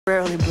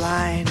Rarely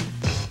blind.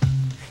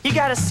 You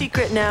got a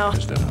secret now.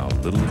 Just how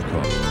little it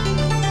costs.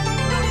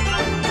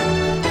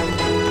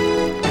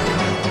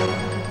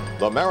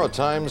 The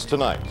Maritimes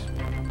tonight.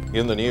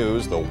 In the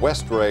news, the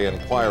Westray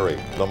inquiry.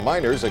 The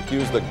miners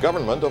accuse the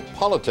government of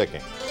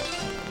politicking.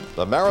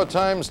 The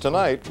Maritimes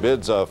tonight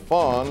bids a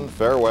fond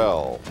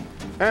farewell.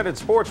 And in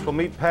sports, we'll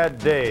meet Pat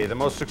Day, the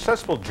most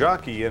successful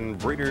jockey in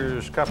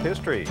Breeders' Cup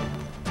history.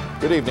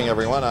 Good evening,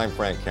 everyone. I'm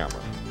Frank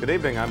Cameron. Good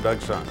evening. I'm Doug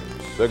Saunders.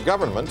 The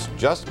government's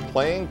just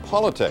playing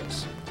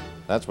politics.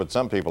 That's what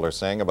some people are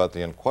saying about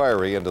the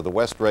inquiry into the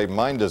Westray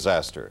mine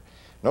disaster.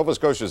 Nova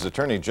Scotia's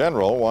Attorney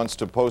General wants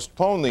to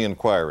postpone the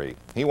inquiry.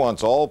 He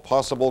wants all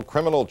possible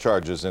criminal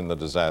charges in the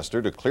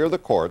disaster to clear the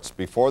courts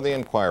before the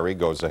inquiry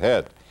goes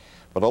ahead.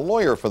 But a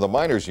lawyer for the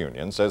miners'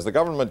 union says the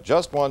government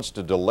just wants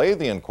to delay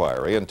the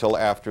inquiry until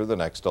after the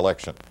next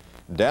election.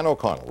 Dan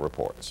O'Connell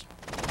reports.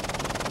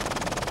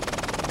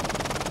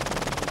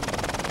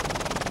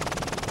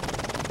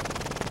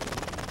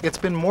 It's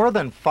been more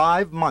than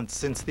 5 months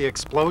since the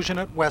explosion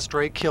at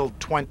Westray killed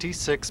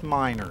 26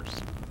 miners.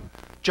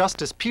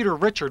 Justice Peter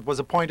Richard was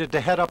appointed to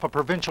head up a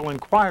provincial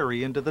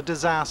inquiry into the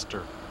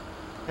disaster.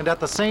 And at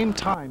the same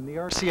time, the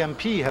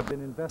RCMP have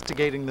been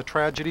investigating the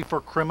tragedy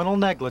for criminal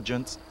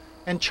negligence,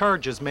 and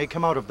charges may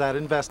come out of that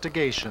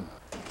investigation.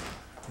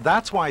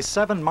 That's why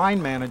 7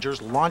 mine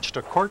managers launched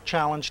a court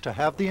challenge to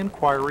have the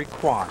inquiry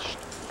quashed.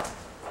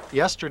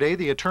 Yesterday,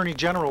 the Attorney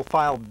General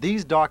filed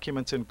these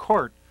documents in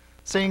court,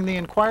 saying the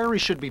inquiry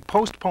should be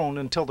postponed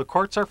until the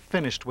courts are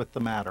finished with the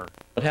matter.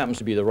 It happens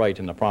to be the right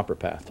and the proper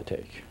path to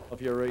take.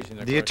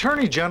 The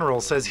Attorney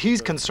General says he's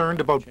concerned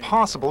about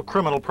possible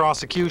criminal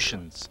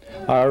prosecutions.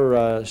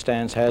 Our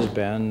stance has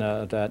been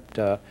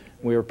that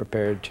we are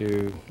prepared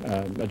to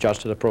adjust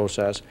to the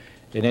process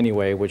in any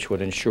way which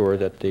would ensure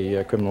that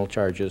the criminal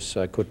charges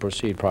could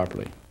proceed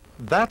properly.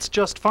 That's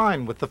just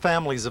fine with the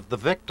families of the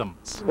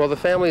victims. Well, the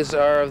families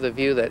are of the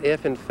view that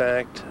if, in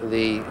fact,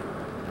 the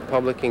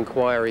public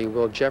inquiry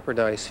will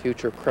jeopardize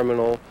future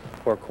criminal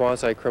or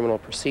quasi-criminal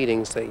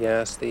proceedings, that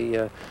yes,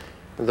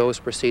 those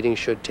proceedings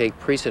should take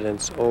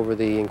precedence over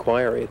the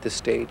inquiry at this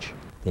stage.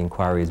 The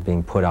inquiry is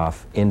being put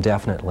off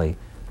indefinitely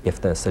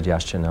if the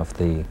suggestion of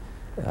the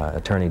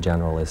Attorney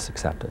General is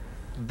accepted.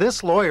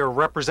 This lawyer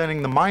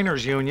representing the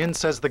miners' union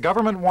says the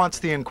government wants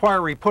the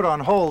inquiry put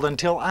on hold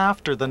until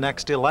after the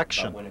next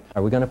election.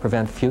 Are we going to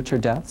prevent future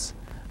deaths?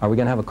 Are we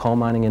going to have a coal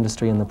mining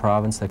industry in the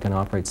province that can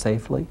operate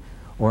safely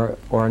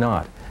or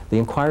not? The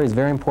inquiry is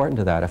very important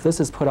to that. If this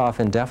is put off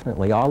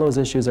indefinitely, all those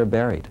issues are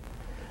buried.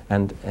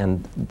 And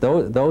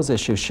those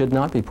issues should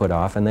not be put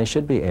off, and they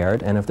should be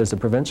aired. And if there's a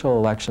provincial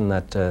election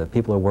that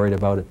people are worried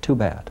about, it too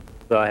bad.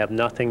 I have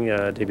nothing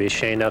to be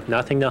ashamed of,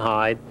 nothing to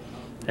hide.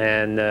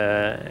 And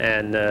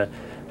the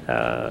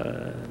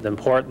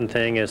important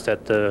thing is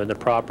that the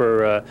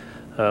proper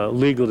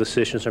legal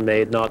decisions are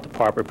made, not the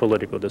proper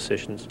political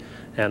decisions.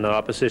 And the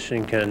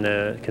opposition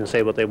can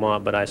say what they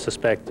want, but I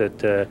suspect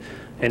that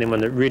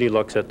anyone that really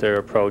looks at their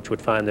approach would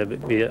find there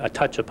be a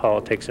touch of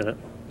politics in it.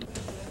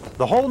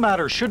 The whole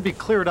matter should be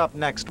cleared up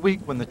next week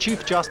when the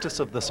Chief Justice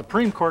of the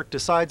Supreme Court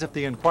decides if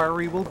the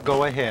inquiry will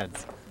go ahead.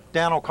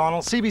 Dan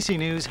O'Connell, CBC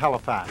News,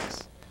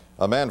 Halifax.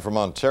 A man from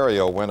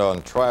Ontario went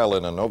on trial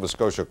in a Nova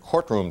Scotia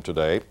courtroom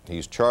today.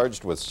 He's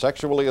charged with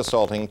sexually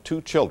assaulting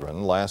 2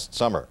 children last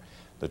summer.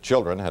 The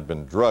children had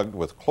been drugged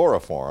with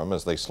chloroform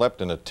as they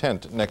slept in a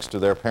tent next to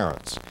their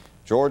parents.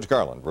 George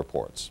Garland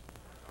reports.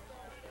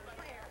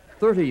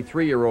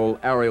 33-year-old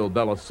Ariel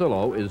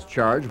Bellosillo is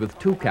charged with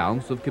 2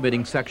 counts of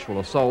committing sexual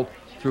assault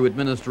through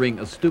administering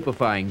a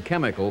stupefying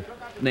chemical,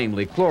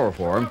 namely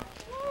chloroform,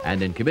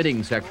 and in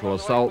committing sexual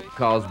assault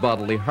caused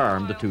bodily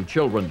harm to 2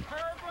 children.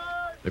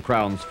 The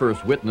Crown's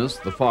first witness,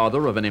 the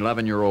father of an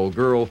 11-year-old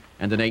girl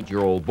and an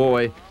 8-year-old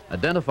boy,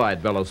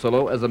 identified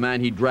Bellosillo as a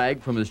man he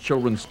dragged from his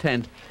children's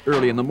tent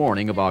early in the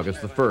morning of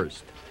August the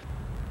 1st.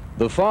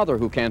 The father,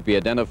 who can't be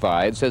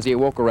identified, says he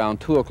awoke around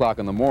 2 o'clock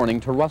in the morning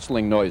to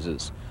rustling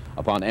noises.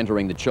 Upon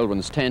entering the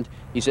children's tent,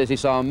 he says he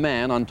saw a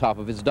man on top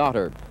of his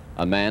daughter,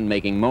 a man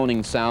making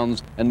moaning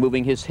sounds and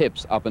moving his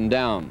hips up and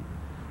down.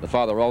 The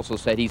father also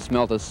said he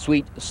smelt a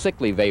sweet,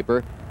 sickly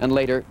vapor and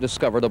later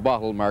discovered a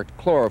bottle marked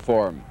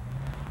chloroform.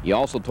 He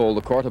also told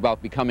the court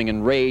about becoming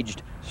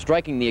enraged,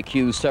 striking the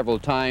accused several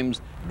times,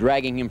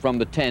 dragging him from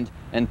the tent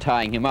and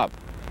tying him up.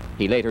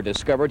 He later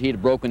discovered he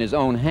had broken his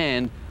own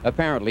hand,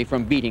 apparently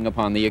from beating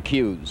upon the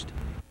accused.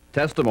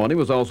 Testimony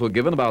was also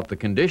given about the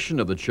condition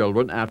of the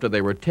children after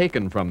they were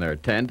taken from their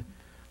tent.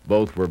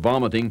 Both were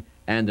vomiting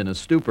and in a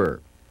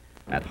stupor.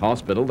 At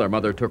hospital, their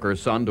mother took her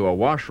son to a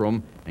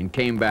washroom and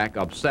came back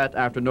upset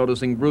after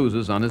noticing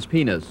bruises on his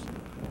penis.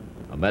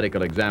 A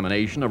medical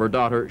examination of her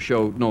daughter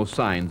showed no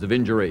signs of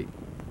injury.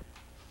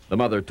 The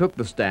mother took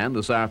the stand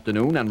this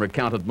afternoon and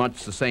recounted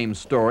much the same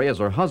story as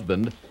her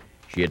husband.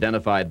 She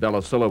identified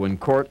Bellosillo in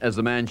court as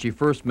the man she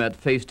first met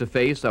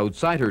face-to-face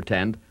outside her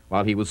tent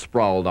while he was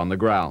sprawled on the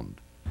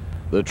ground.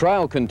 The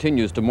trial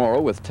continues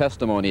tomorrow with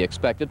testimony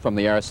expected from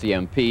the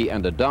RCMP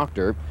and a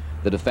doctor.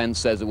 The defense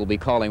says it will be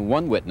calling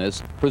one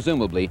witness,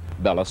 presumably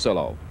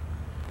Bellosillo.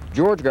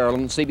 George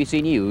Garland,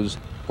 CBC News,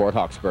 Port Port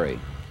Hawkesbury.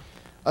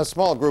 A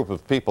small group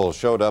of people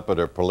showed up at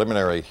a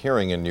preliminary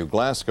hearing in New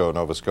Glasgow,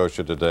 Nova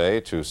Scotia today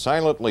to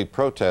silently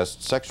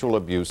protest sexual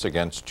abuse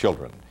against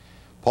children.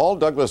 Paul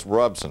Douglas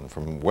Robson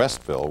from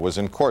Westville was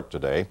in court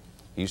today.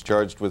 He's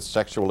charged with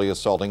sexually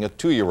assaulting a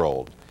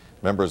 2-year-old.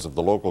 Members of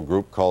the local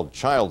group called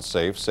Child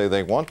Safe say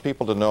they want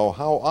people to know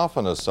how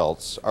often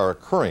assaults are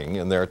occurring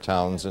in their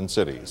towns and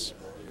cities.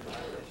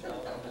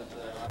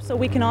 So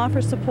we can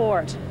offer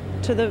support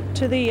to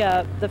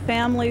the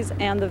families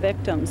and the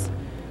victims,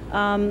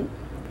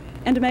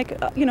 and to make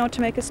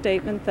a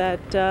statement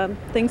that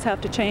things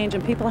have to change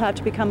and people have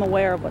to become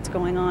aware of what's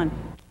going on.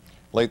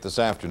 Late this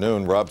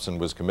afternoon, Robson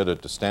was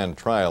committed to stand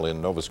trial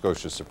in Nova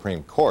Scotia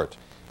Supreme Court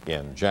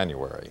in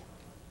January.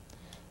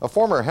 A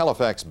former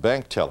Halifax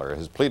bank teller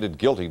has pleaded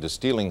guilty to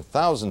stealing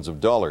thousands of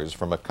dollars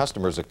from a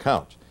customer's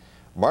account.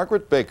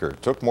 Margaret Baker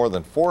took more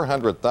than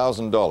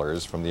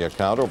 $400,000 from the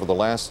account over the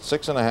last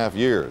 6.5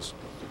 years.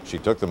 She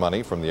took the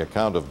money from the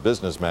account of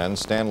businessman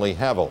Stanley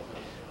Havel.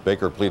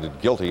 Baker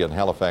pleaded guilty in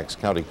Halifax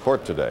County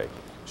Court today.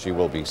 She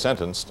will be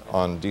sentenced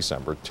on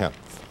December 10th.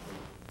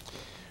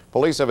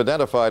 Police have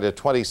identified a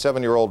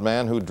 27-year-old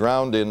man who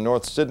drowned in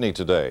North Sydney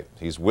today.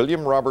 He's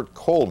William Robert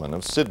Coleman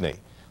of Sydney.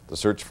 The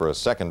search for a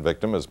second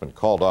victim has been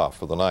called off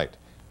for the night.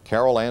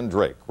 Carol Ann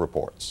Drake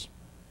reports.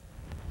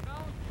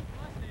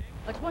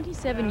 A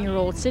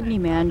 27-year-old Sydney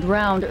man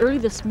drowned early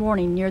this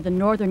morning near the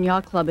Northern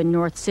Yacht Club in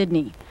North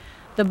Sydney.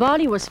 The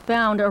body was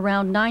found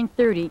around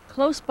 9:30,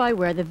 close by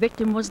where the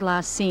victim was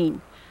last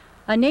seen.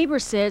 A neighbor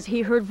says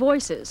he heard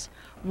voices.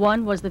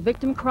 One was the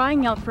victim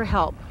crying out for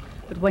help,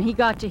 but when he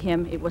got to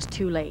him, it was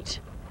too late.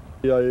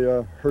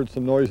 I heard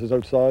some noises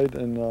outside,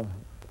 and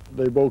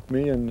they woke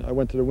me, and I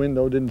went to the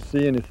window, didn't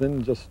see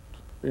anything. Just,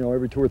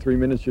 every 2 or 3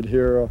 minutes you'd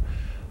hear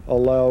a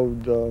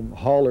loud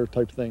holler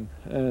type thing.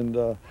 And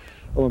I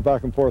went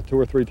back and forth 2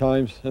 or 3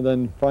 times, and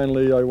then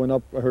finally I went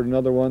up, I heard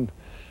another one.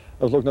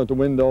 I was looking out the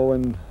window,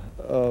 and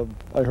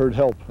I heard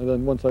help. And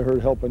then once I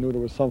heard help, I knew there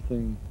was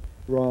something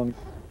wrong.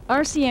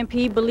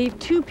 RCMP believe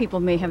 2 people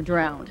may have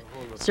drowned.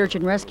 Search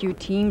and rescue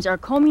teams are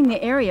combing the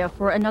area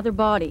for another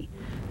body.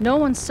 No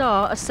one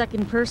saw a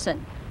second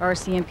person.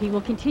 RCMP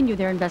will continue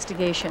their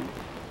investigation.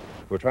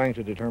 We're trying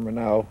to determine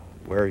now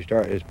where he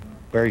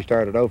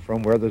started out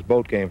from, where this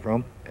boat came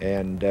from,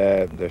 and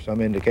there's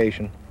some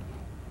indication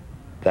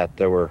that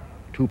there were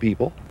 2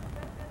 people,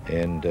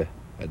 and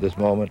at this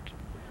moment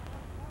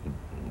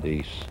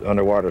the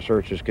underwater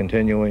search is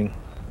continuing.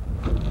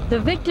 The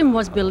victim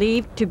was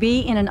believed to be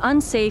in an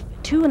unsafe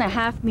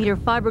 2.5-meter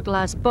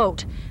fiberglass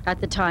boat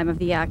at the time of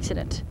the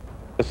accident.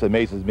 This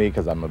amazes me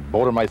because I'm a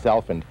boater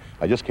myself, and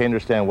I just can't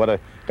understand what a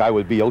guy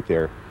would be out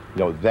there,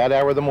 that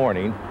hour of the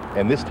morning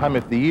and this time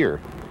of the year,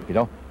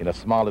 in a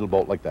small little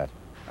boat like that.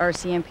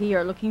 RCMP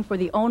are looking for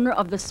the owner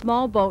of the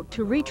small boat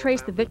to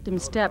retrace the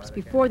victim's steps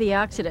before the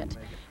accident.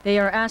 They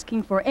are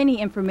asking for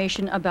any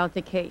information about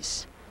the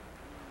case.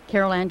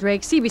 Carol Ann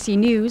Drake, CBC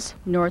News,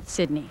 North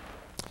Sydney.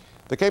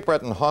 The Cape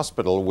Breton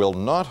Hospital will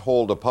not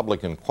hold a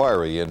public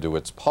inquiry into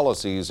its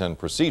policies and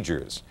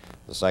procedures.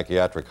 The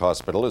psychiatric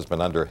hospital has been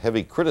under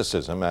heavy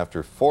criticism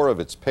after 4 of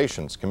its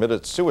patients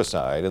committed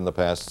suicide in the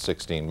past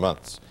 16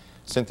 months.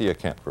 Cynthia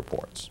Kent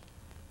reports.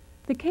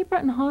 The Cape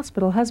Breton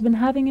Hospital has been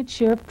having its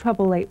share of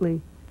trouble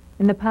lately.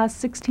 In the past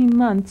 16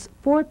 months,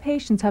 4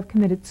 patients have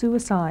committed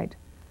suicide.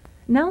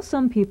 Now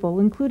some people,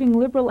 including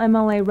Liberal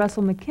MLA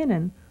Russell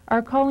McKinnon,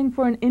 are calling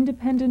for an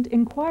independent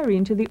inquiry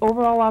into the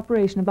overall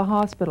operation of the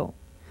hospital.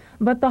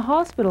 But the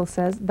hospital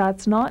says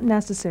that's not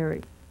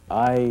necessary.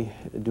 I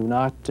do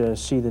not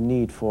see the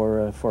need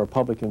for a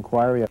public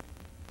inquiry.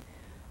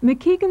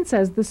 McKeegan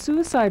says the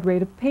suicide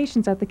rate of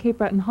patients at the Cape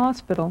Breton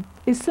Hospital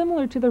is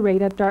similar to the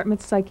rate at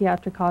Dartmouth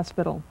Psychiatric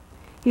Hospital.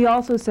 He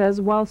also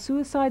says while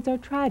suicides are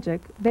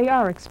tragic, they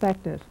are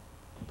expected.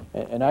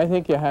 And I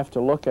think you have to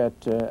look at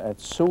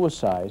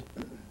suicide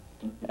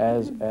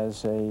as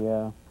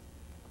a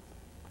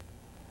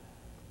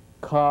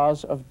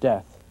cause of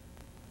death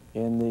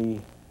in the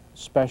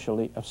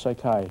specialty of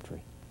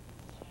psychiatry.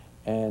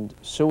 And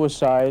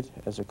suicide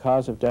as a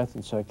cause of death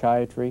in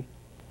psychiatry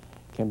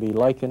can be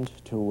likened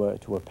to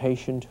a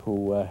patient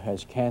who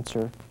has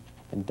cancer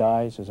and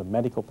dies as a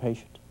medical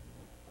patient.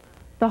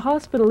 The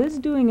hospital is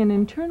doing an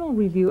internal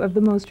review of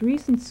the most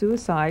recent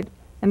suicide,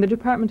 and the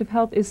Department of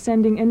Health is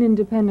sending an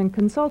independent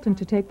consultant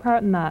to take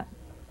part in that.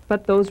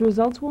 But those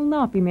results will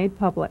not be made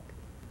public.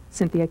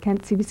 Cynthia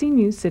Kent, CBC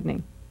News,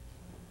 Sydney.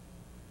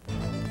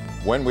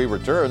 When we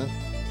return,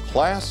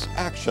 class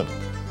action.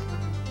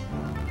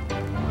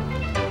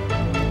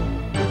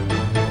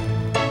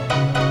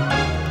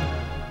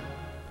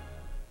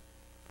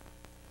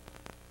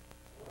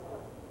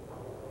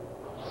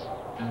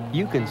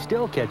 You can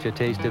still catch a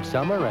taste of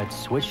summer at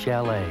Swiss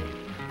Chalet.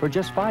 For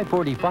just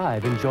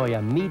 $5.45, enjoy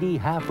a meaty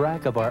half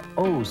rack of our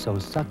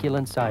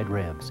oh-so-succulent side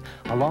ribs,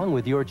 along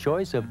with your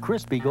choice of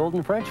crispy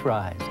golden French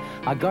fries,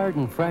 a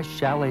garden-fresh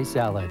chalet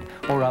salad,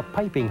 or a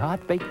piping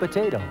hot baked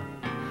potato.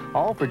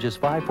 All for just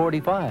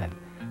 $5.45.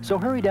 So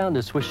hurry down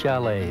to Swiss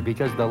Chalet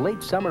because the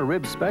late summer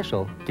rib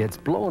special gets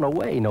blown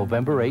away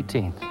November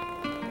 18th.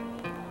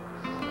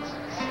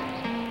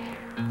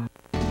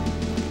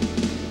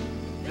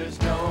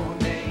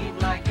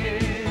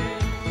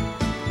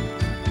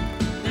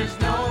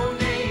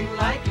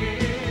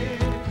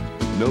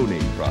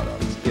 no-name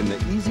products in the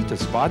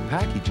easy-to-spot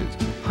packages.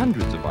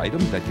 Hundreds of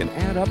items that can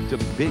add up to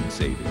big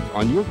savings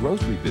on your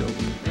grocery bill.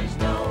 There's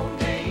no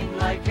name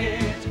like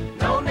it.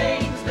 No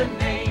name's the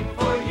name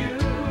for you.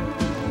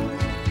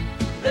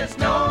 There's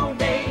no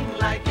name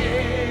like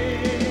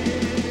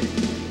it.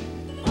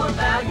 For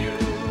value.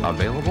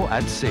 Available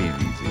at Save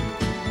Easy.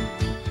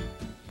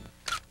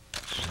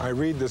 I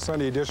read the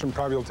Sunday edition,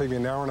 probably will take me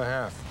an hour and a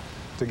half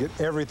to get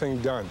everything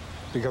done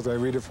because I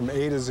read it from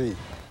A to Z.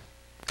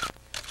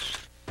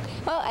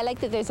 Well, I like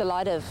that there's a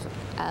lot of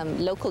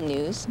local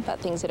news about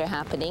things that are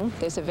happening.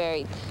 There's a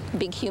very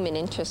big human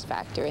interest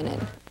factor in it.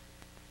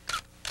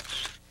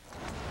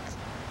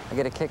 I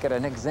get a kick out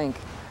of Nick Zink.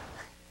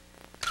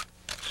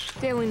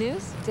 Daily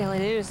news? Daily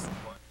news.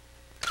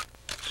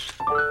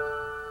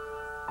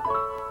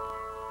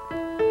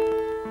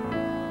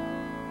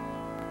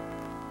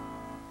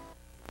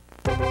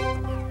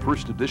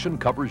 First edition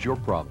covers your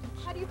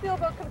problems. How do you feel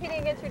about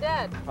competing against your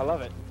dad? I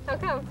love it. How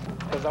come?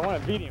 Because I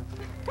want to beat him.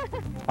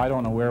 I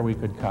don't know where we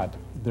could cut.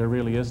 There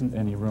really isn't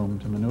any room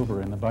to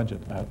maneuver in the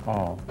budget at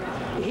all.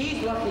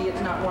 He's lucky it's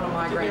not one of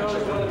my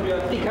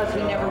grandchildren, because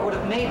he never would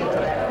have made it to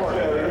that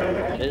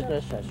court.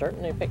 Business has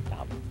certainly picked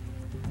up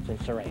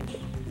since the rains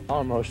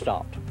almost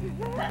stopped.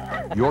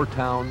 Your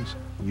towns,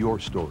 your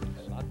stories.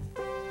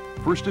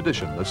 First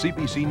edition, the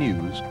CBC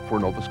News for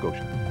Nova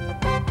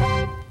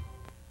Scotia.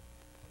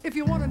 If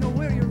you want to know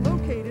where you're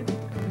located,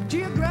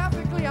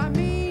 geographically I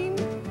mean,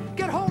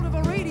 get hold of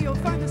a radio,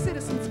 find the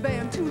Citizens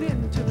Band, tune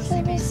in to the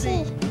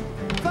CBC.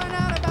 Find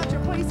out about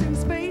your place in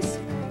space,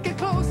 get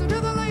closer to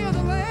the lay of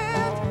the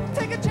land,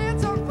 take a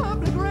chance on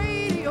public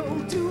radio,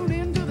 tune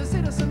in to the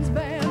Citizens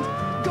Band,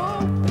 go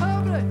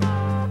public,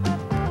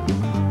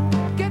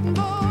 get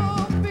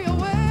involved, be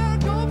aware,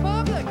 go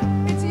public,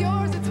 it's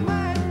yours, it's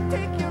mine,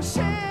 take your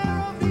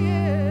share of the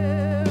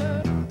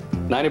air.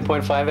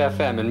 90.5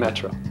 FM in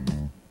Metro.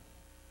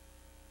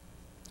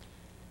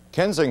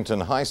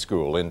 Kensington High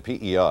School in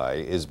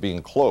PEI is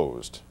being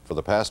closed. For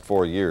the past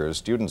 4 years,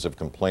 students have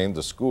complained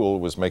the school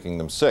was making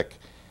them sick.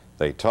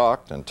 They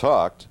talked,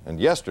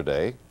 and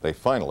yesterday they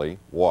finally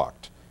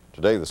walked.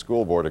 Today the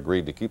school board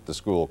agreed to keep the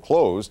school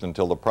closed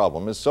until the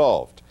problem is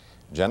solved.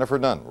 Jennifer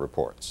Nunn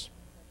reports.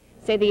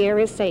 Say the air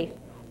is safe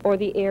or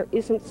the air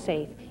isn't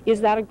safe.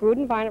 Is that a good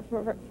environment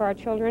for our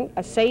children,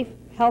 a safe,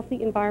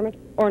 healthy environment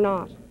or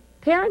not?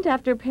 Parent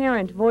after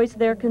parent voiced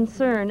their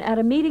concern at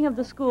a meeting of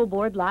the school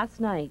board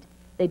last night.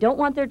 They don't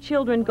want their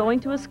children going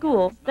to a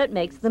school that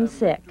makes them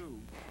sick.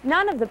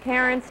 None of the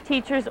parents,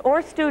 teachers,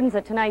 or students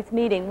at tonight's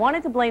meeting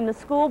wanted to blame the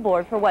school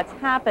board for what's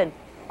happened.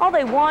 All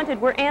they wanted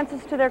were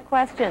answers to their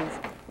questions.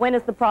 When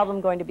is the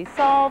problem going to be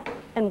solved,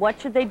 and what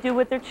should they do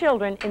with their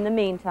children in the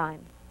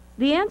meantime?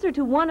 The answer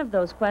to one of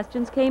those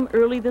questions came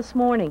early this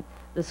morning.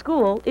 The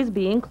school is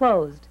being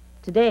closed.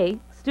 Today,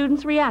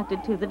 students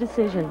reacted to the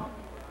decision.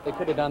 They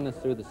could have done this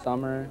through the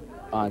summer,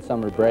 on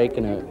summer break,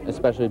 and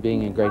especially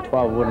being in grade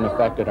 12, it wouldn't have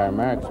affected our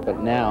marks.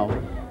 But now,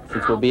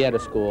 since we'll be at a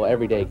school,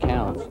 every day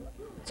counts.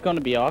 It's going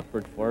to be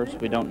awkward for us.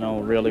 We don't know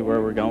really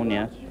where we're going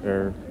yet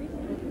or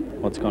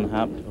what's going to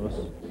happen to us.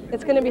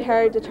 It's going to be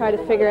hard to try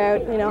to figure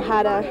out,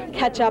 how to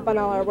catch up on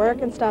all our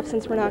work and stuff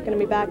since we're not going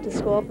to be back to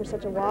school for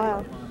such a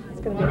while.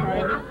 It's going to be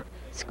hard.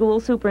 School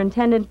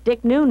Superintendent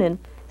Dick Noonan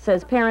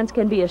says parents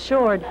can be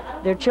assured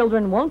their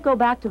children won't go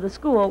back to the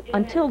school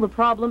until the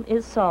problem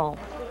is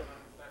solved.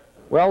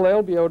 Well,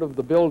 they'll be out of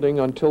the building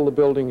until the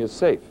building is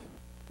safe.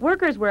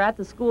 Workers were at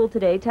the school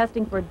today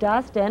testing for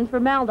dust and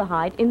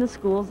formaldehyde in the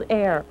school's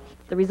air.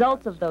 The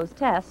results of those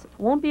tests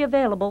won't be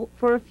available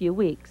for a few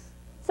weeks.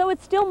 So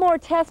it's still more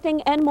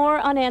testing and more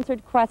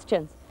unanswered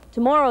questions.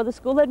 Tomorrow, the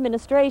school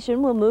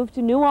administration will move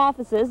to new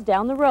offices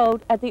down the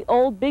road at the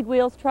old Big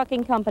Wheels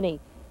Trucking Company.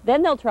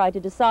 Then they'll try to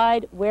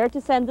decide where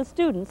to send the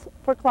students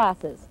for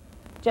classes.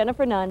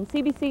 Jennifer Nunn,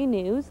 CBC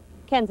News,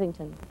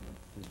 Kensington.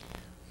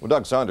 Well,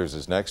 Doug Saunders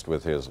is next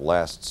with his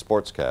last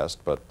sportscast,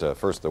 but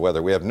first the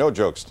weather. We have no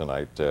jokes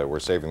tonight. We're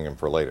saving them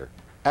for later.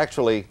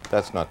 Actually,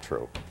 that's not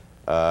true,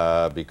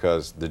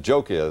 because the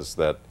joke is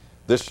that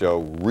this show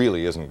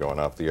really isn't going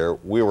off the air.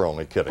 We were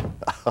only kidding.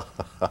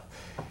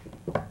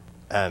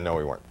 And no,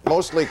 we weren't.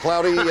 Mostly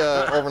cloudy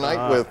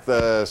overnight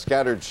with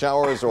scattered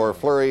showers or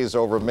flurries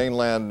over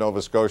mainland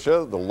Nova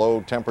Scotia. The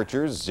low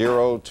temperatures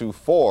 0 to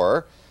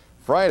 4.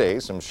 Friday,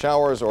 some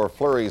showers or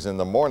flurries in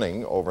the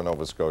morning over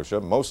Nova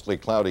Scotia, mostly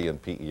cloudy in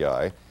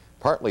PEI,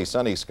 partly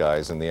sunny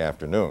skies in the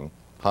afternoon,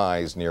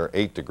 highs near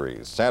 8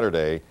 degrees.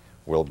 Saturday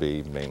will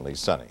be mainly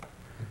sunny.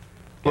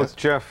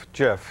 Look, Yes?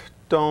 Jeff,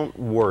 don't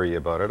worry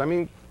about it. I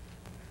mean,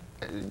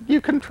 you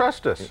can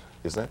trust us.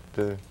 Is that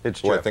it's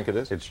who Jeff. I think it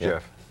is? It's Yeah.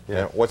 Jeff.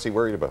 Yeah. What's he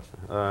worried about?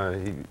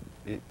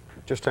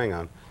 Just hang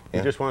on.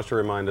 Yeah. He just wants to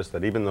remind us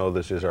that even though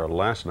this is our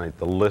last night,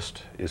 the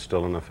list is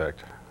still in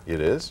effect.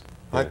 It is?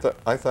 Yeah.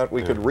 I thought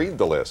we could read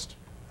the list.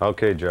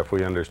 Okay, Jeff,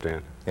 we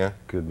understand. Yeah?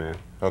 Good man.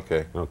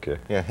 Okay. Okay.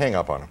 Yeah, hang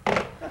up on him.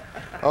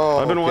 Oh,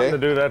 I've been okay. wanting to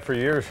do that for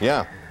years.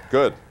 Yeah,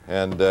 good.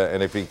 And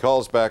if he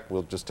calls back,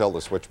 we'll just tell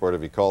the switchboard.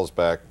 If he calls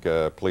back,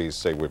 please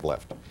say we've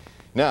left.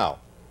 Now,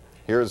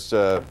 here's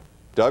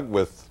Doug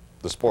with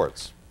the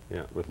sports.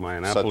 Yeah, with my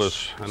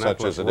Annapolis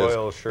such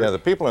Royal shirt. Yeah, the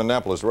people in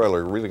Annapolis Royal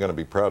are really going to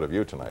be proud of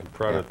you tonight.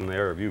 Proud in the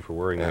air of you for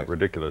wearing that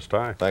ridiculous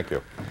tie. Thank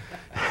you.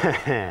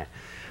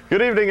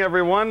 Good evening,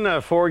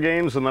 everyone. 4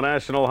 games in the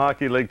National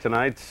Hockey League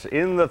tonight.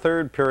 In the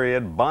third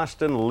period,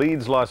 Boston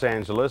leads Los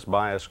Angeles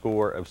by a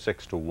score of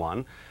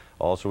 6-1.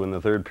 Also in the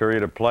third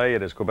period of play,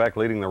 it is Quebec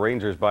leading the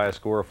Rangers by a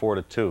score of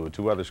 4-2.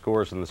 2 other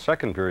scores in the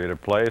second period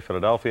of play,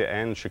 Philadelphia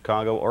and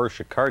Chicago,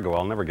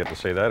 I'll never get to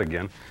say that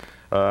again.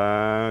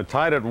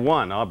 Tied at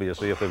 1,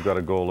 obviously, if they've got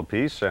a goal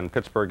apiece, and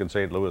Pittsburgh and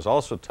St. Louis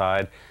also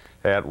tied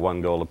at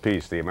 1 goal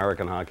apiece. The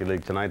American Hockey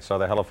League tonight saw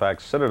the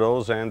Halifax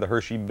Citadels and the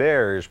Hershey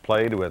Bears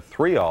play to a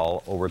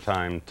 3-all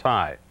overtime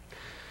tie.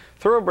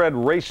 Thoroughbred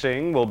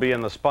racing will be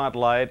in the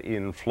spotlight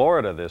in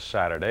Florida this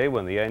Saturday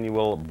when the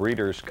annual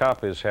Breeders'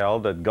 Cup is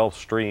held at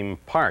Gulfstream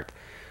Park.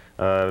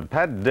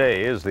 Pat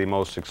Day is the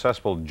most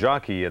successful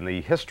jockey in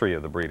the history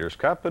of the Breeders'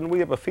 Cup, and we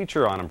have a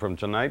feature on him from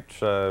tonight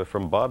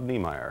from Bob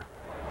Niemeyer.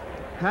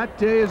 Pat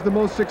Day is the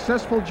most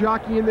successful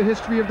jockey in the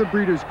history of the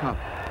Breeders' Cup,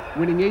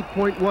 winning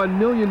 $8.1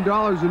 million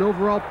in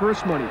overall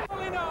purse money.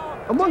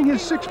 Among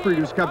his 6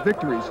 Breeders' Cup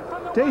victories,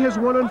 Day has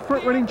won on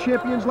front-running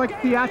champions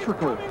like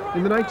Theatrical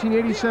in the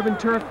 1987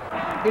 Turf,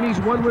 and he's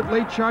won with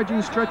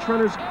late-charging stretch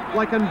runners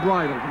like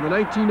Unbridled in the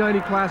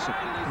 1990 Classic.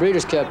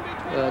 Breeders' Cup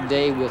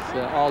Day, with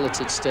all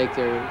that's at stake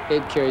there,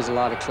 it carries a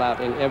lot of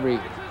clout in every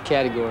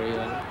category.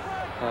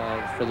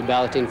 For the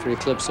balloting for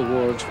Eclipse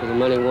Awards, for the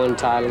money won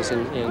titles,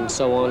 and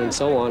so on and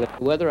so on.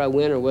 Whether I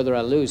win or whether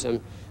I lose,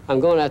 I'm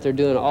going out there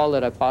doing all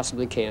that I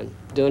possibly can,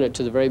 doing it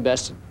to the very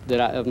best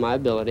of my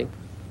ability,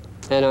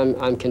 and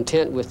I'm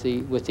content with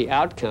the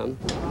outcome.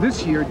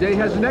 This year, Day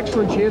has an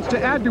excellent chance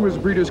to add to his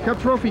Breeders' Cup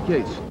trophy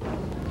case.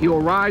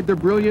 He'll ride the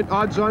brilliant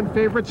odds-on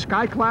favorite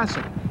Sky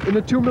Classic in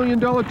the $2 million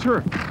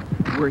Turf,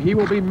 where he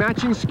will be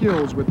matching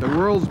skills with the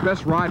world's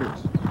best riders.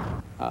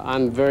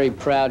 I'm very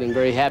proud and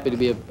very happy to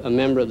be a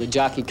member of the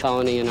jockey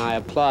colony, and I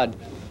applaud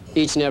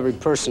each and every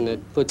person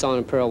that puts on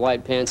a pair of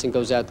white pants and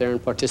goes out there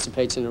and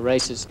participates in the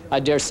races. I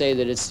dare say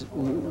that it's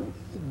one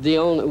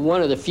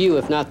of the few,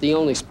 if not the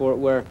only sport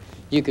where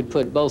you could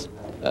put both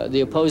the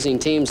opposing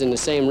teams in the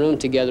same room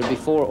together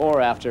before or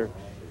after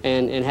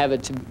and have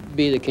it to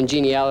be the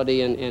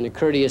congeniality and a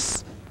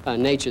courteous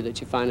nature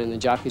that you find in the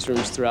jockeys'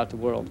 rooms throughout the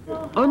world.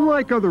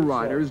 Unlike other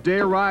riders, Day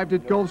arrived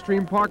at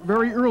Gulfstream Park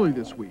very early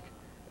this week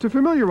to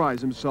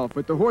familiarize himself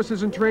with the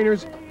horses and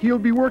trainers he'll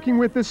be working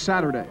with this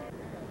Saturday.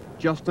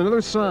 Just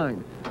another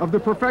sign of the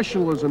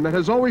professionalism that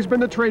has always been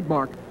the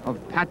trademark of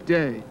Pat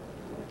Day.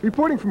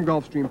 Reporting from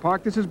Gulfstream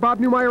Park, this is Bob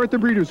Niemeyer at the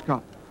Breeders'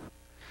 Cup.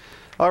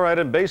 All right,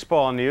 in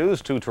baseball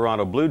news, 2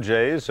 Toronto Blue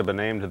Jays have been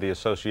named to the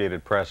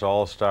Associated Press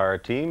All-Star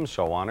team.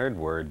 So honored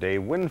were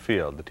Dave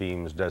Winfield, the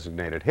team's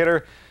designated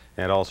hitter,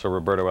 and also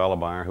Roberto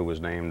Alomar, who was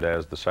named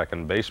as the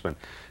second baseman.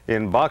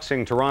 In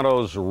boxing,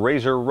 Toronto's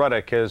Razor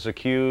Ruddock has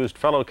accused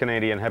fellow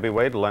Canadian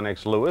heavyweight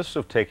Lennox Lewis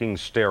of taking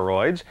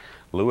steroids.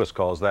 Lewis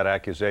calls that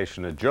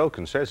accusation a joke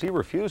and says he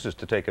refuses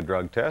to take a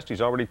drug test.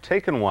 He's already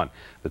taken one.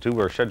 The two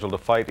are scheduled to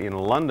fight in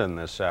London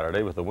this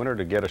Saturday, with the winner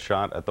to get a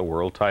shot at the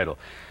world title.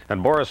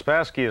 And Boris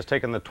Spassky has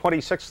taken the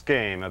 26th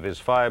game of his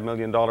 $5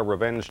 million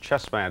revenge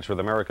chess match with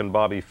American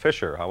Bobby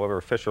Fischer.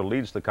 However, Fischer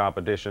leads the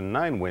competition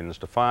 9 wins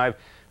to 5,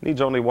 needs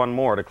only 1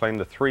 more to claim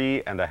the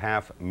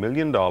 $3.5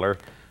 million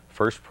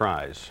first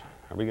prize.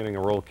 Are we getting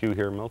a roll cue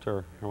here, Milt,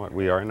 or what?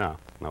 We are now.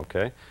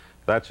 Okay.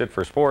 That's it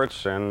for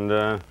sports,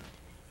 and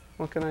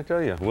what can I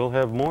tell you? We'll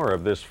have more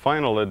of this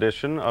final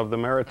edition of the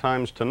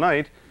Maritimes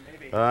tonight,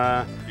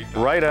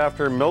 right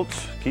after Milt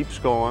keeps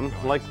going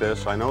like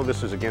this. I know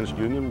this is against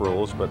union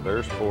rules, but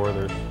there's 4.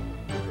 There's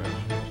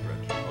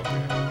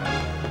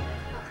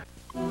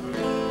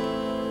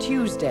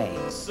Tuesday.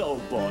 So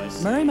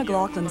boys. Murray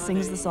McLaughlin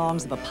sings the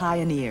songs of a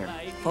pioneer,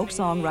 folk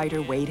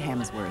songwriter Wade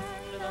Hemsworth.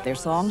 They're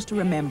songs to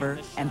remember,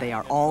 and they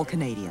are all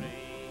Canadian.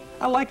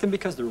 I like them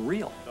because they're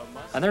real,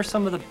 and they're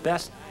some of the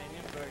best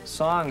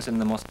songs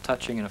and the most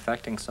touching and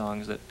affecting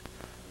songs that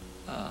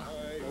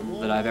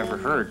I've ever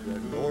heard.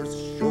 North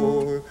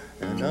Shore,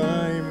 and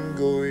I'm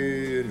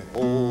going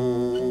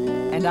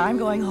home. And I'm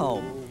Going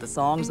Home, the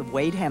songs of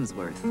Wade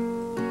Hemsworth.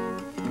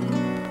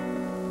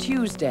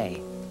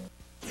 Tuesday.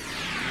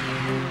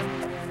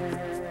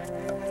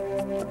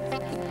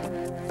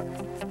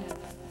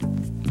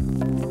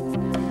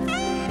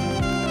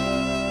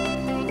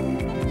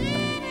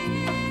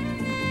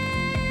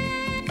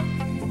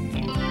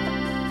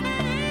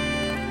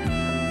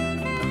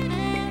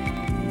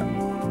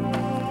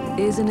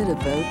 Isn't it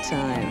about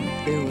time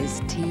there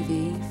was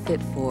TV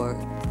fit for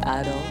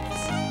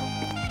adults?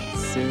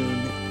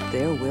 Soon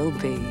there will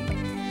be.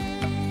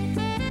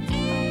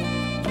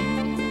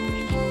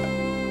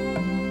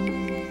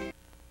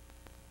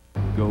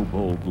 Go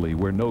boldly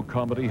where no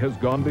comedy has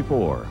gone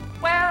before.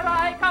 Where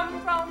I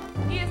come from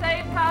is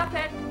a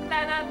perfect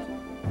planet.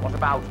 What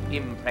about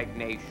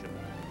impregnation?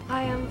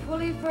 I am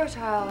fully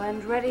fertile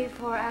and ready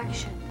for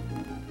action.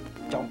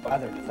 Don't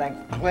bother to thank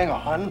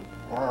Klingon.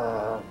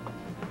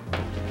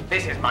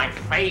 This is my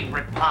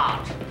favorite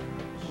part.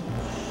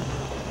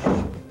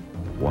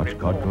 Watch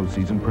Codco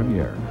season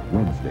premiere,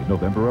 Wednesday,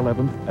 November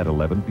 11th at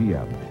 11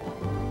 p.m.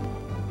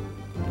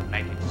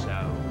 Make it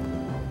so.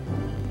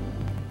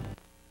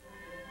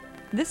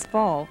 This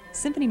fall,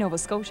 Symphony Nova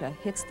Scotia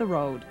hits the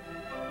road.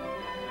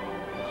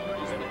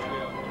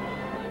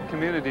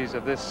 Communities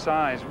of this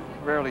size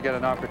rarely get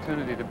an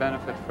opportunity to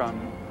benefit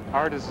from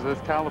artists of this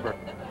caliber.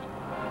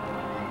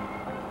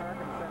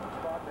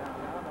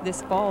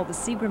 This fall, the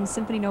Seagram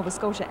Symphony Nova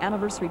Scotia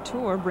Anniversary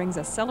Tour brings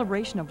a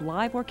celebration of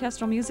live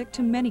orchestral music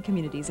to many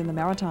communities in the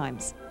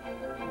Maritimes.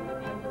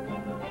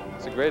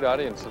 It's a great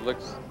audience. It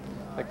looks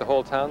like the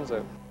whole town's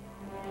out.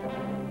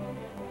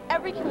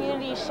 Every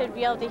community should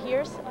be able to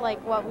hear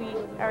like what we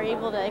are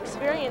able to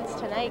experience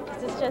tonight,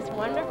 because it's just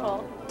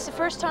wonderful. It's the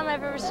first time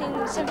I've ever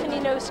seen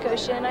Symphony Nova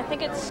Scotia, and I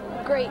think it's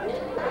great.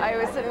 I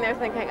was sitting there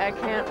thinking, I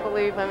can't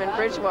believe I'm in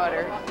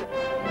Bridgewater.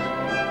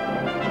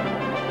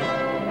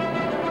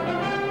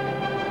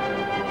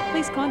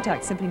 Please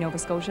contact Symphony Nova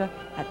Scotia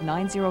at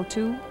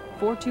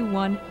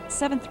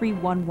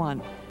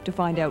 902-421-7311 to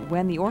find out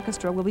when the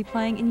orchestra will be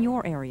playing in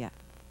your area.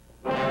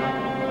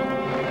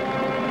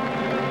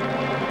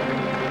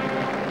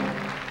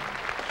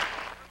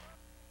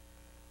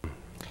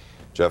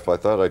 Jeff, I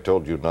thought I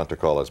told you not to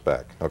call us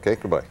back. Okay,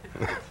 goodbye.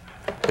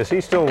 Is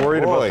he still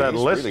worried about that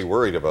list? He's really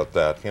worried about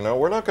that. You know,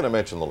 we're not going to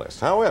mention the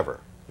list.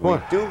 However, we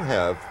do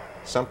have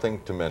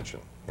something to mention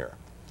here.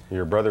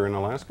 Your brother in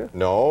Alaska?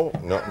 No,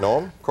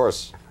 of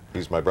course,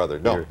 he's my brother.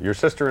 No. Your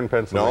sister in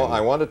Pennsylvania? No,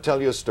 I want to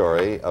tell you a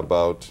story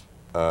about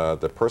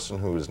the person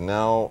who is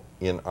now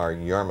in our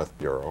Yarmouth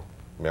Bureau,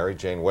 Mary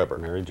Jane Weber.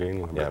 Mary Jane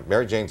Weber. Yeah,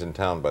 Mary Jane's in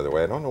town, by the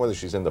way. I don't know whether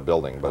she's in the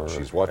building, but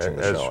she's watching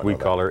the show. As we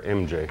call her,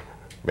 MJ.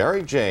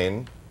 Mary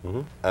Jane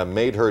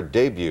made her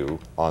debut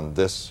on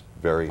this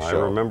very show. I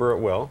remember it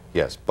well.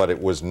 Yes, but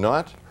it was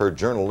not her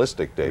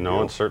journalistic debut.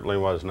 No, it certainly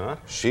was not.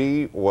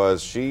 She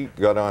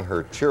got on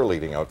her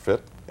cheerleading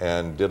outfit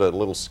and did a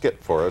little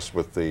skit for us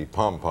with the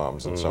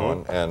pom-poms and so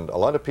on. And a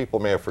lot of people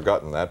may have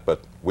forgotten that,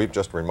 but we've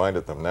just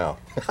reminded them now.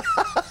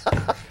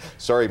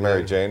 Sorry,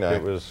 Mary Jane, I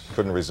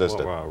couldn't resist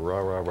it. Rah, rah,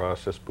 rah,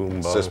 sis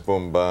boom ba. Sis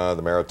boom ba,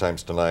 the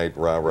Maritimes tonight,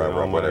 rah, rah,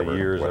 rah, whatever.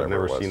 Years,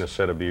 whatever I've never seen a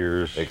set of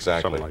beers.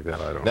 Exactly. Something like that,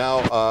 I don't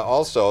know. Now,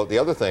 also, the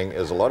other thing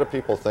is a lot of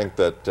people think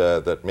that,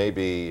 that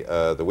maybe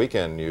the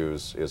weekend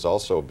news is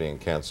also being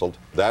canceled.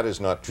 That is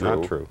not true.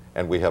 Not true.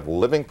 And we have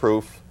living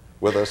proof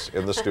with us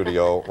in the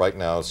studio right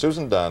now.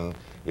 Susan Dunn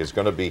is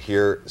going to be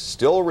here,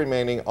 still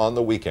remaining on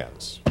the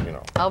weekends, you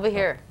know. I'll be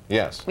here.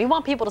 Yes. We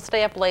want people to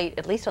stay up late,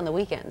 at least on the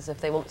weekends,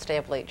 if they won't stay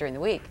up late during the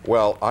week.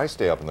 Well, I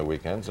stay up on the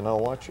weekends and I'll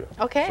watch you.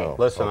 Okay. So,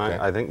 listen,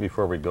 I think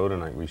before we go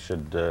tonight, we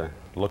should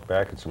look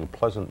back at some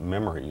pleasant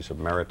memories of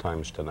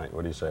Maritimes tonight.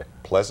 What do you say?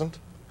 Pleasant?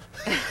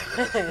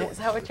 Is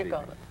that what you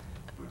call it?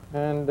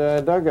 And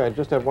Doug, I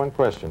just have one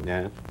question.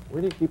 Yeah?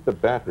 Where do you keep the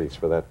batteries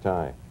for that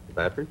tie? The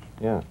batteries?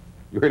 Yeah.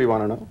 You really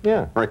want to know?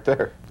 Yeah. Right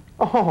there.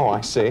 Oh, I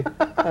see.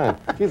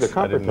 Gee, the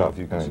copper top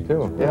you can see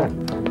too. Yeah.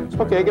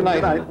 Okay, good night.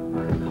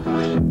 Good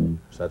night.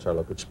 So that's our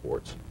look at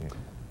sports. Yeah.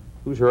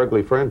 Who's your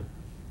ugly friend?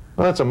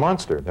 Well, that's a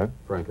monster, Doug.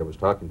 Frank, I was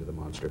talking to the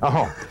monster.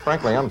 Oh,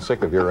 frankly, I'm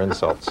sick of your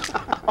insults.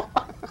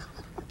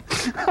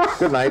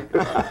 Good night.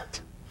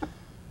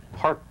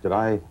 Hark, did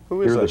I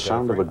hear the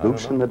sound of a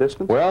goose in the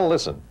distance? Well,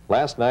 listen,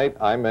 last night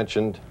I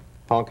mentioned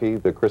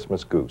Honky the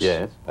Christmas Goose.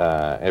 Yes.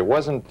 It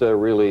wasn't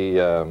really,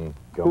 who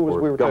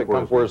was we were talking,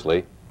 Gump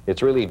Worsley.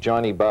 It's really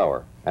Johnny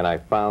Bauer, and I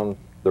found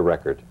the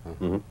record.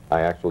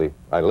 I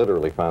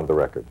literally found the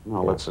record.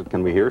 Well,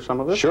 can we hear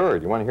some of this? Sure,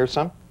 you want to hear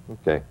some?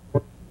 Okay.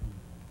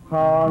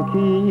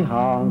 Honky,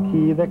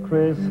 honky, the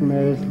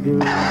Christmas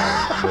goose,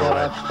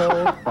 was so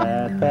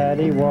fat that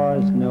he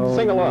was no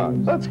Sing along.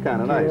 use. That's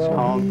kind of nice.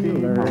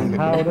 Honky, Learn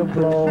how to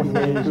blow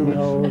his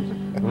nose.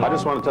 I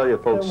just want to tell you,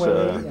 folks,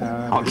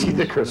 Honky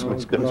the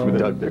Christmas Goose with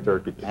Doug the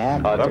Turkey.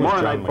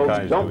 Tomorrow night,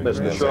 folks, don't miss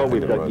the show.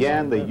 We've got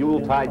Yan the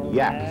Yuletide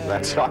Yak.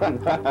 That's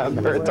on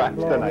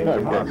Maritimes tonight.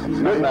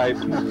 Good night.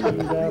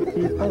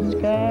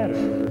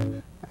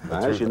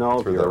 As you know,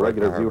 if you're a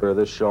regular viewer of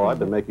this show, I've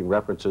been making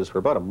references for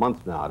about a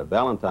month now to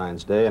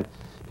Valentine's Day, and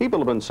people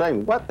have been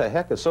saying, what the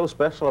heck is so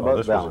special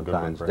about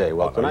Valentine's Day?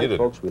 Well, tonight,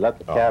 folks, we let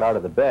the cat out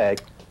of the bag.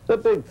 The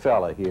big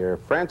fella here,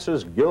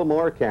 Francis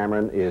Gilmore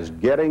Cameron, is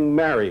getting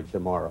married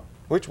tomorrow.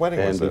 Which wedding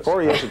was this? And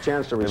before he has a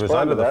chance to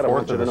respond to that, I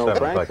want you to know,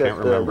 Frank,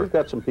 that we've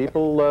got some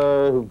people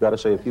who've got to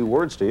say a few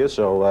words to you,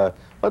 so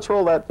let's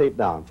roll that tape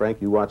down.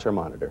 Frank, you watch our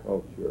monitor.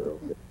 Oh, sure,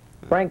 okay.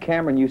 Frank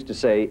Cameron used to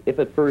say, if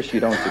at first you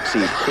don't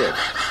succeed, quit.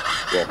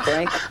 Well,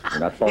 Frank, you're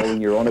not following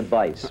your own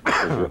advice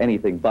because you're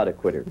anything but a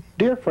quitter.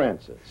 Dear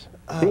Francis,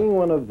 being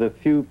one of the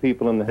few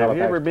people in the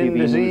Halifax TV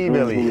newsroom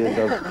who is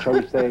of, shall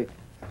we say,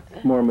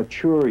 more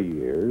mature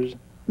years,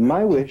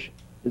 my wish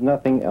is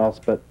nothing else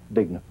but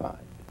dignified.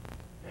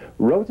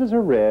 Roses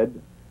are red,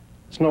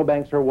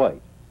 snowbanks are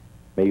white.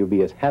 May you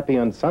be as happy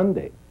on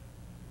Sunday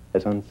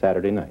as on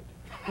Saturday night.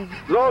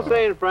 There's no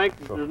saying, Frank,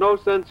 there's no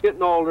sense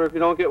getting older if you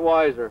don't get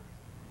wiser.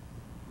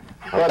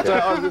 But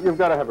you've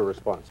got to have a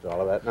response to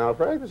all of that. Now,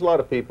 Frank, there's a lot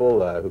of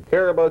people who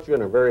care about you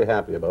and are very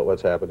happy about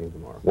what's happening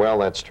tomorrow. Well,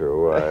 that's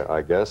true.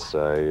 I guess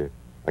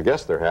I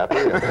guess they're happy.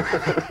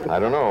 I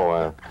don't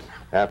know.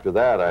 After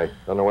that, I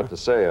don't know what to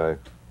say. I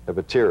have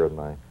a tear in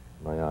my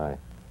eye,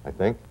 I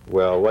think.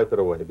 Well, wipe it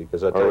away,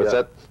 because I tell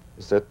you...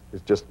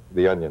 It's just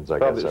the onions, I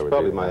guess. It's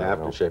probably my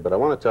aftershave, but I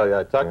want to tell you,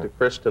 I talked to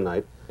Chris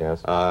tonight.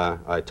 Yes.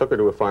 I took her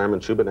to a farm in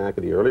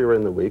Shubenacadie earlier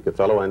in the week. A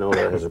fellow I know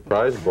there has a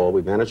prize bull.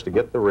 We managed to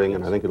get the ring,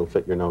 and I think it'll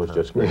fit your nose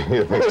just great.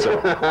 You think so?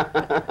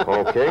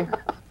 Okay.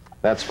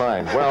 That's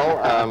fine.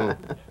 Well,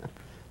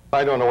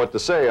 I don't know what to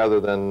say other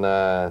than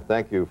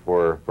thank you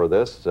for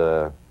this.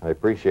 I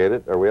appreciate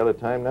it. Are we out of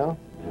time now?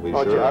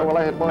 Well,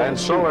 I had more. And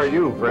so are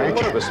you, Frank.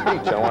 What of a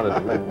speech I wanted to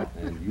make.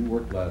 And you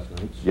worked last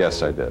night. So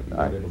yes, I did. You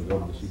were able to go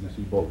to the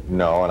CBC Bowl.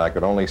 No, and I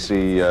could only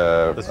see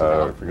a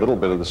little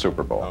bit of the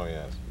Super Bowl. Oh,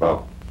 yes.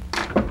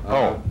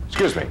 Oh,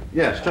 excuse me.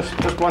 Yes,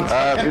 just one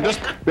if you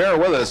just bear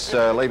with us,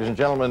 ladies and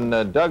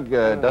gentlemen, Doug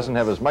doesn't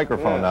have his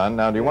microphone on.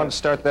 Now, do you want to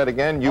start that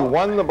again? You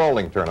won the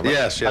bowling tournament.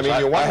 Yes. I mean,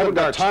 you won I haven't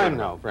the got time tournament.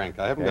 now, Frank.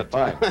 I haven't got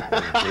time.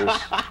 Fine. Here's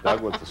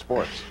Doug with the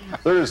sports.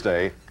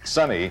 Thursday,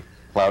 sunny,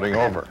 clouding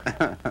over.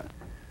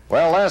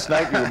 Well, last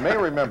night you may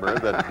remember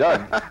that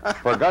Doug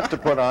forgot to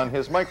put on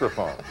his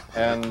microphone,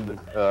 and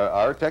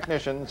our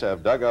technicians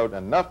have dug out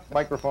enough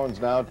microphones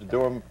now to do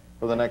them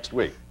for the next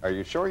week. Are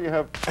you sure you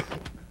have?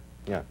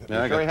 Yeah.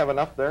 You sure you have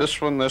enough there?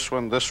 This one, this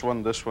one, this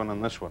one, this one,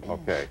 and this one.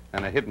 Okay.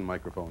 And a hidden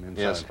microphone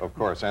inside. Yes, of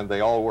course, and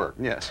they all work.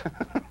 Yes.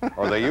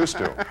 Or they used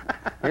to.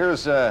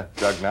 Here's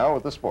Doug now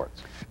with the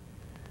sports.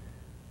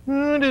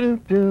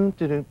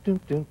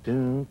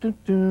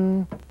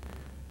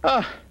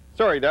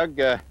 Sorry, Doug,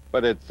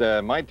 but it's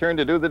my turn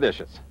to do the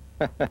dishes.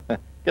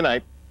 Good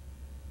night.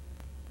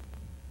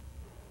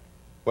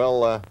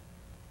 Well,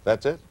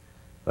 that's it.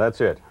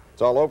 That's it.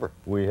 It's all over.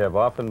 We have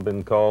often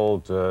been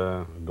called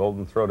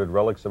golden-throated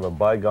relics of a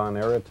bygone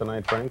era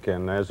tonight, Frank,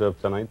 and as of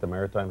tonight, the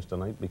Maritimes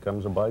tonight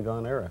becomes a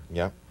bygone era.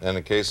 Yeah, and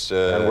in case...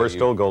 and we're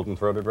still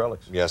golden-throated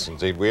relics. Yes,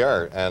 indeed we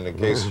are. And in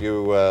case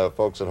you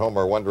folks at home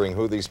are wondering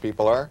who these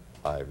people are,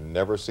 I've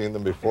never seen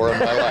them before in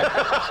my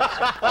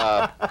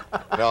life.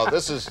 No,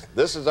 this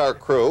is our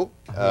crew,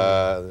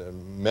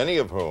 many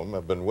of whom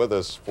have been with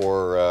us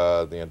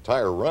for the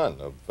entire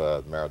run of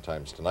the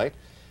Maritimes tonight.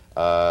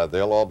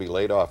 They'll all be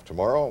laid off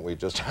tomorrow. We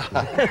just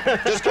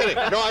kidding.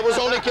 No, I was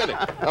only kidding.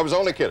 I was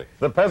only kidding.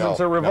 The peasants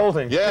are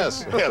revolting. No.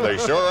 Yes, yeah, they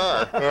sure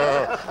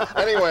are.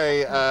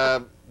 Anyway,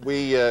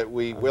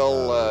 we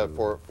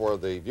will for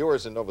the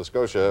viewers in Nova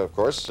Scotia, of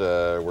course,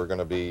 we're going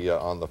to be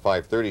on the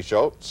 5:30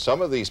 show.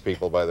 Some of these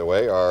people, by the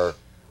way, are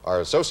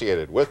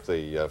associated with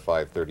the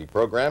 5:30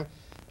 program,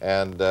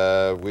 and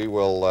we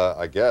will,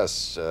 I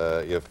guess,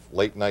 if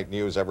late night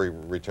news ever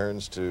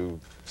returns to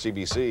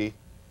CBC.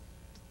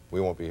 We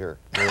won't be here.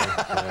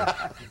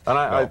 And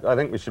I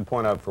think we should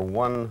point out for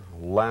one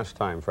last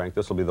time, Frank,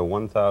 this will be the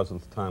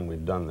 1,000th time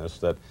we've done this,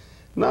 that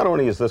not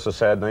only is this a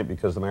sad night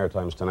because the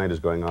Maritimes tonight is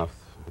going off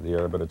the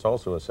air, but it's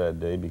also a sad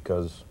day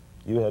because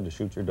you had to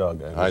shoot your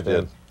dog, I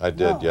understand. I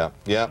did, no.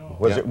 yeah.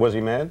 Was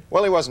he mad?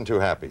 Well, he wasn't too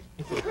happy.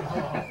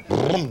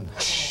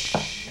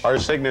 Our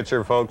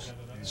signature, folks.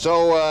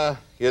 So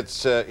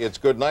it's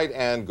good night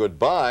and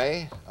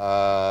goodbye.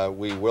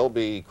 We will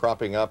be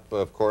cropping up,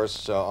 of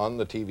course, on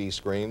the TV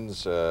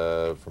screens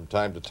from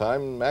time to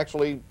time.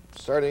 Actually,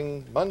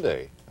 starting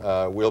Monday,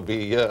 we'll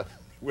be on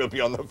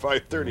the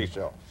 5:30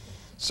 show.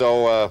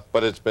 So,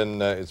 but it's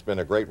been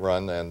a great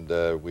run,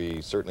 and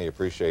we certainly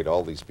appreciate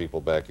all these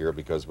people back here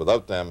because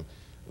without them,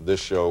 this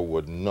show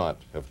would not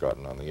have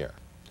gotten on the air.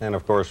 And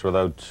of course,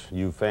 without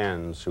you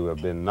fans who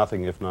have been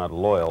nothing if not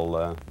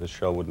loyal, this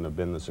show wouldn't have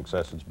been the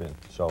success it's been.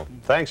 So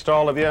thanks to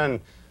all of you, and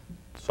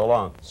so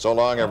long. So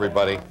long,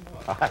 everybody.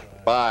 Bye.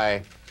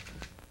 Bye.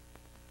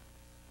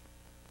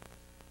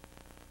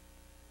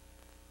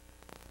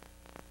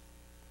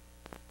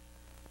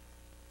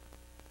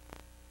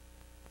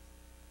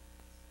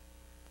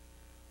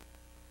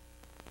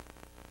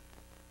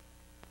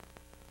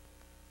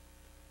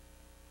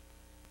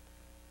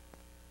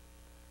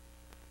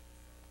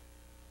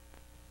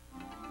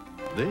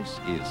 This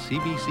is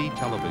CBC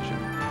Television.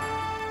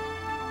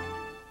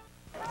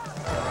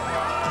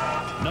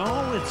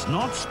 No, it's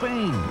not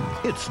Spain.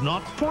 It's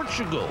not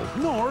Portugal.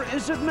 Nor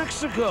is it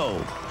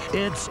Mexico.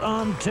 It's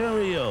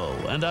Ontario,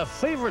 and a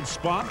favorite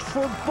spot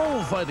for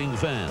bullfighting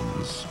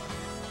fans.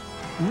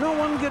 No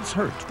one gets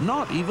hurt,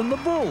 not even the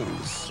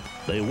bulls.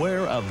 They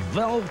wear a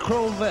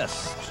Velcro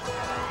vest.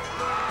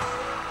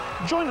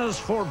 Join us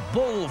for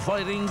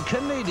bullfighting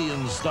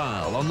Canadian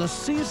style on the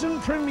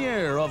season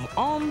premiere of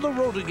On the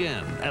Road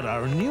Again at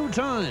our new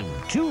time,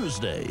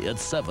 Tuesday at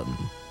 7.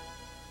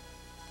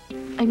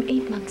 I'm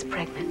 8 months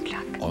pregnant,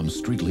 Chuck. On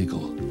Street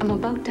Legal. I'm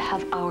about to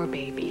have our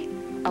baby,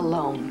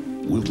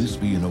 alone. Will this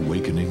be an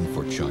awakening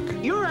for Chuck?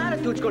 Your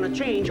attitude's gonna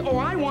change,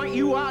 or I want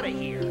you out of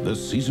here. The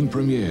season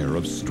premiere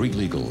of Street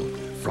Legal,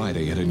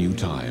 Friday at a new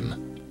time.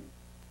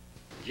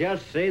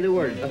 Just say the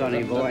word,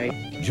 sonny boy.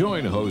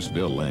 Join host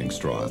Bill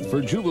Langstroth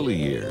for Jubilee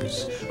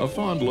Years, a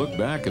fond look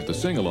back at the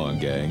Sing-Along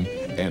Gang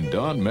and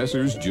Don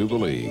Messer's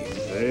Jubilee.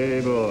 Hey,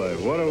 boy,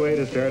 what a way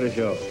to start a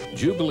show.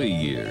 Jubilee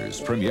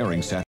Years,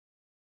 premiering Saturday.